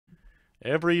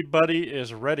Everybody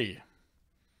is ready.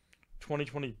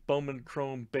 2020 Bowman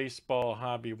Chrome Baseball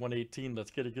Hobby 118. Let's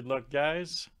get a good luck,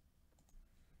 guys.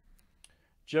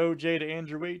 Joe J to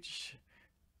Andrew H.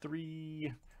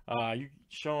 3.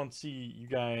 Sean C. You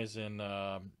guys and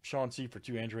Sean C for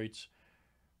 2. Andrew H.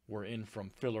 We're in from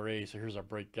filler A. So here's our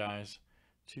break, guys.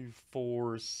 2,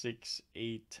 4, 6,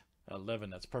 8, 11.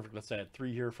 That's perfect. Let's add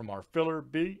 3 here from our filler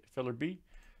B. Filler B.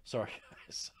 Sorry,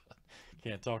 guys.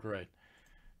 Can't talk right.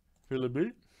 Filler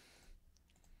B.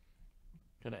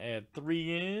 Gonna add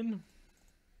 3 in.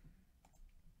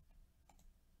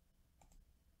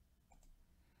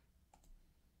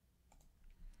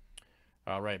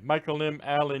 All right, Michael M,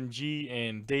 Alan G,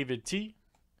 and David T.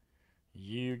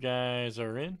 You guys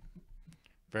are in.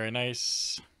 Very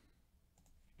nice.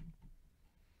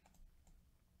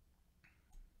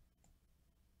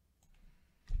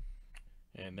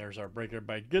 And there's our breaker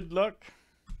by good luck.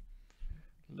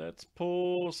 Let's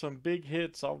pull some big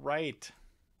hits. All right.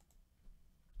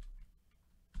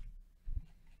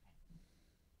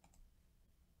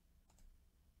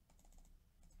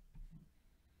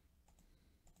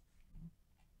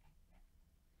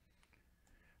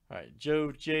 All right,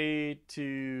 Joe J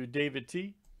to David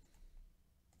T.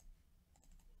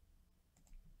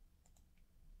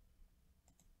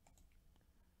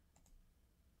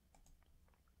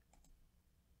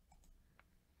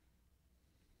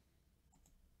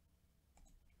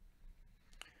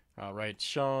 All right,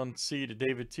 Sean C to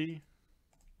David T.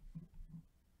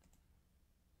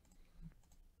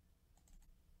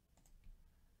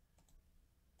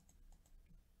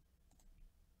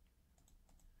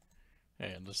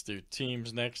 And let's do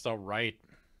teams next. All right.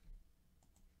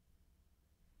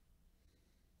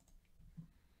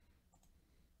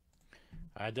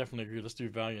 I definitely agree. Let's do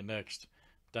Valiant next.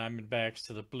 Diamondbacks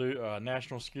to the Blue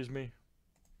National, excuse me.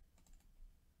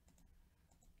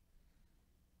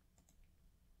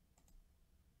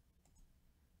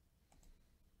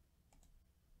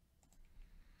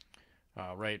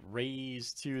 All right,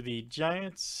 Rays to the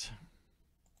Giants.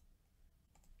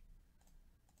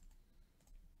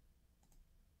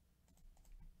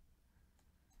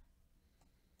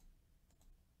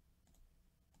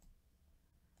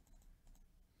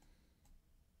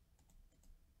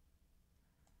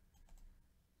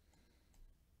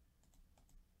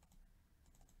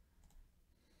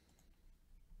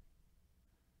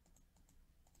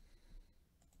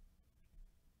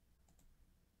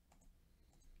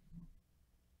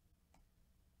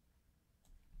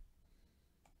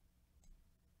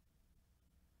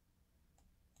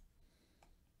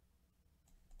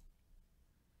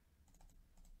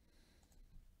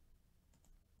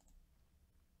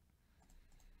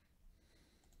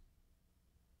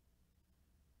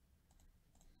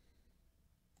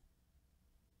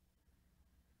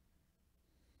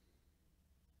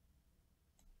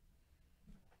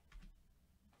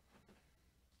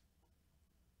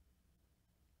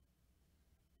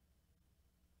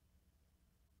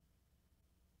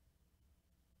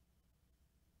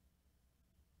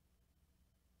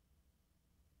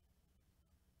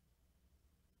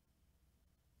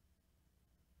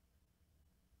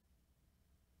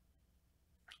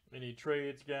 Any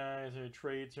trades, guys? Any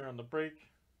trades here on the break?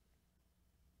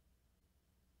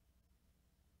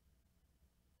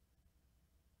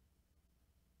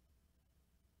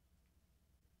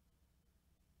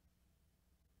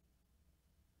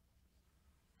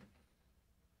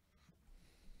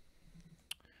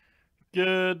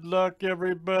 Good luck,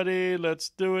 everybody. Let's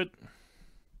do it.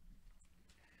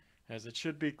 As it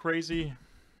should be crazy.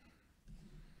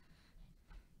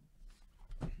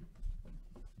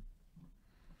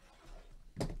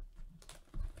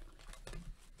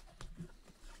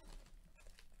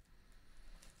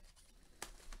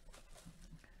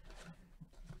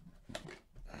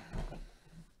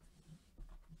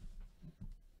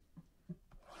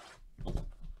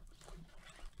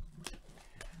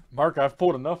 Mark, I've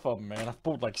pulled enough of them, man. I've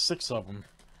pulled like 6 of them.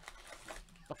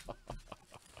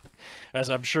 As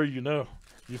I'm sure you know.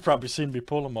 You've probably seen me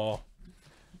pull them all.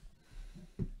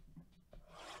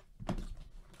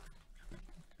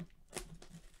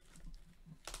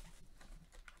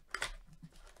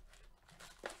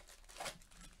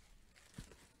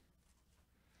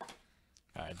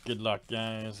 Alright, good luck,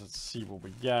 guys. Let's see what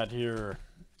we got here.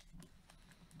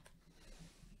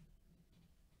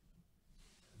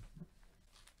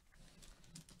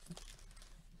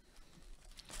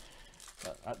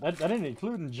 That didn't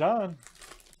include John.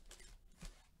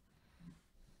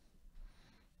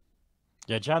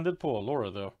 Yeah, John did pull a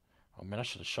Laura, though. Oh, man, I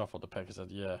should have shuffled the pack.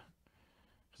 Yeah.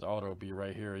 Because auto will be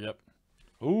right here. Yep.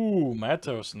 Ooh,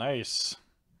 Matos. Nice.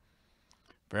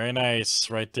 Very nice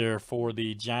right there for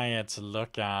the Giants.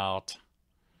 Look out.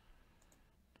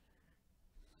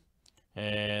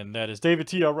 And that is David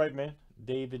T. All right, man.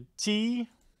 David T.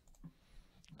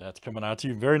 That's coming out to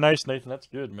you. Very nice, Nathan. That's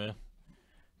good, man.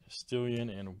 Castillion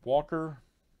and Walker.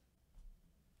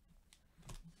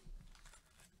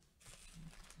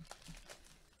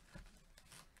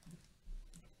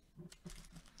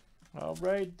 All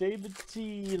right, David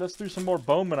T. Let's do some more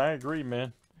Bowman. I agree,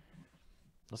 man.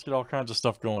 Let's get all kinds of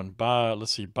stuff going.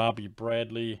 Let's see. Bobby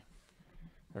Bradley.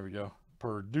 There we go.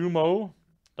 Perdumo.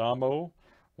 Damo.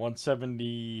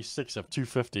 176 of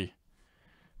 250.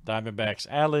 Diamondbacks.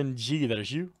 Alan G. That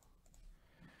is you.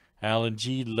 Alan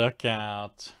G. Look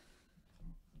out.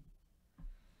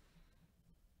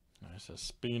 Nice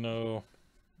Espino.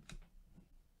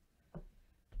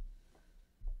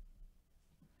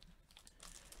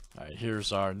 All right,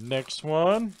 here's our next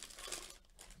one.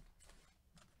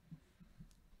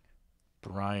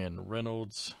 Brian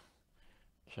Reynolds.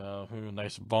 Calhoun.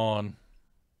 Nice Vaughn.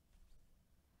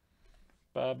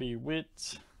 Bobby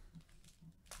Witt.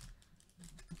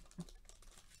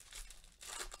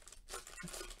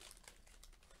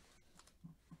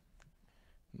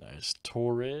 Nice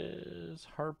Torres.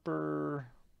 Harper.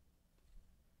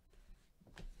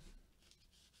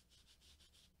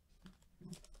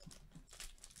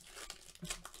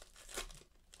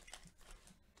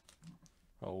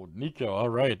 Oh, Nico. All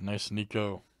right. Nice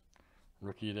Nico.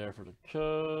 Rookie there for the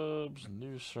Cubs.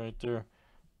 Noose right there.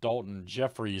 Dalton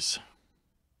Jeffries.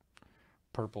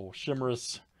 Purple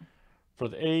Shimmerous. For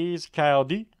the A's, Kyle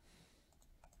D.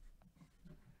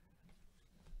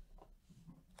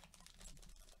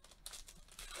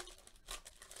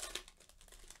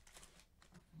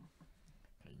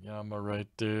 Yama right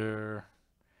there.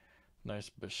 Nice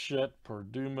Bichette.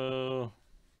 Perdumo.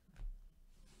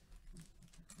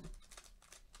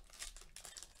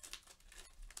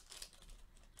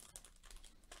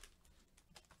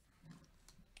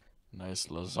 Nice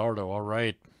Lazardo. All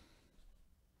right.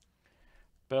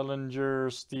 Bellinger,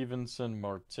 Stevenson,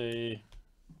 Marte.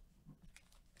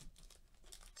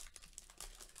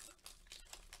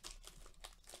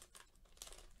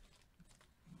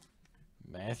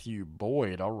 Matthew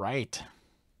Boyd. All right.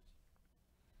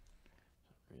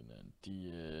 Renan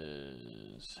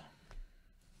Diaz.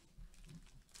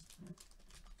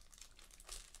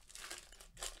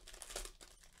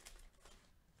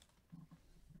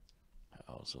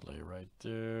 Alzale right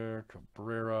there.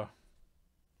 Cabrera.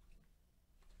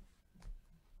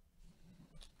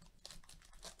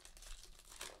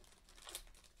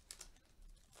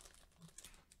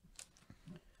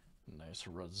 Nice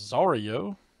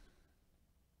Rosario.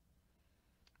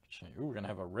 Ooh, we're going to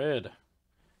have a red.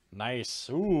 Nice.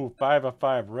 Ooh, 5 of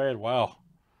 5 red. Wow.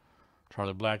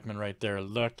 Charlie Blackmon right there.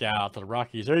 Look out for the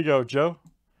Rockies. There you go, Joe.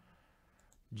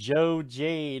 Joe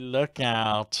J. Look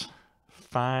out.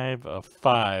 5 of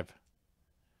 5.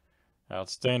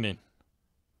 Outstanding.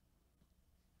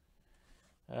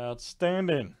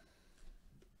 Outstanding.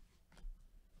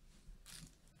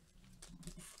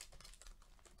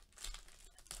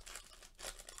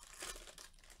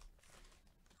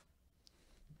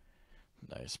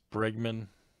 Nice Bregman.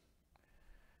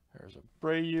 There's a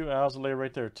Brayu. Alzale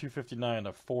right there. 259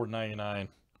 of 499.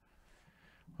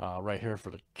 Right here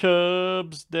for the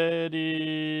Cubs. That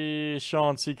is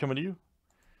Sean C. coming to you.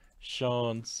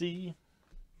 Sean C.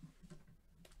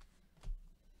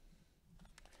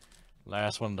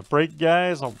 Last one to break,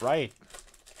 guys. All right.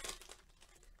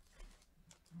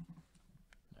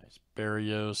 Nice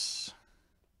Barrios.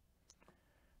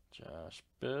 Josh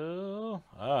Bell.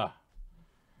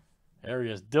 There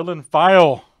he is. Dylan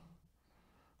File.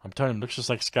 I'm telling him, looks just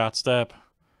like Scott Stapp.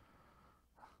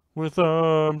 With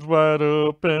arms wide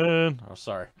open. Oh,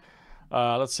 sorry.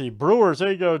 Let's see. Brewers.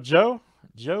 There you go, Joe.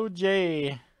 Joe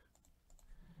J.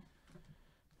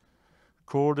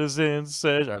 Courtesan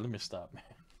says. All right, let me stop, man.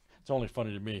 It's only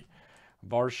funny to me.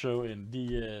 Varsho and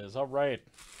Diaz. All right.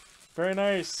 Very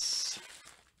nice.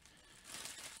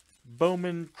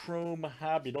 Bowman Chrome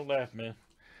Hobby. Don't laugh, man.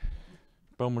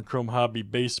 Bowman Chrome Hobby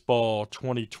Baseball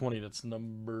 2020. That's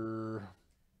number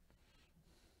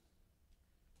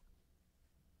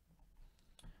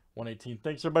 118.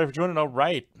 Thanks, everybody, for joining. All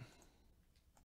right.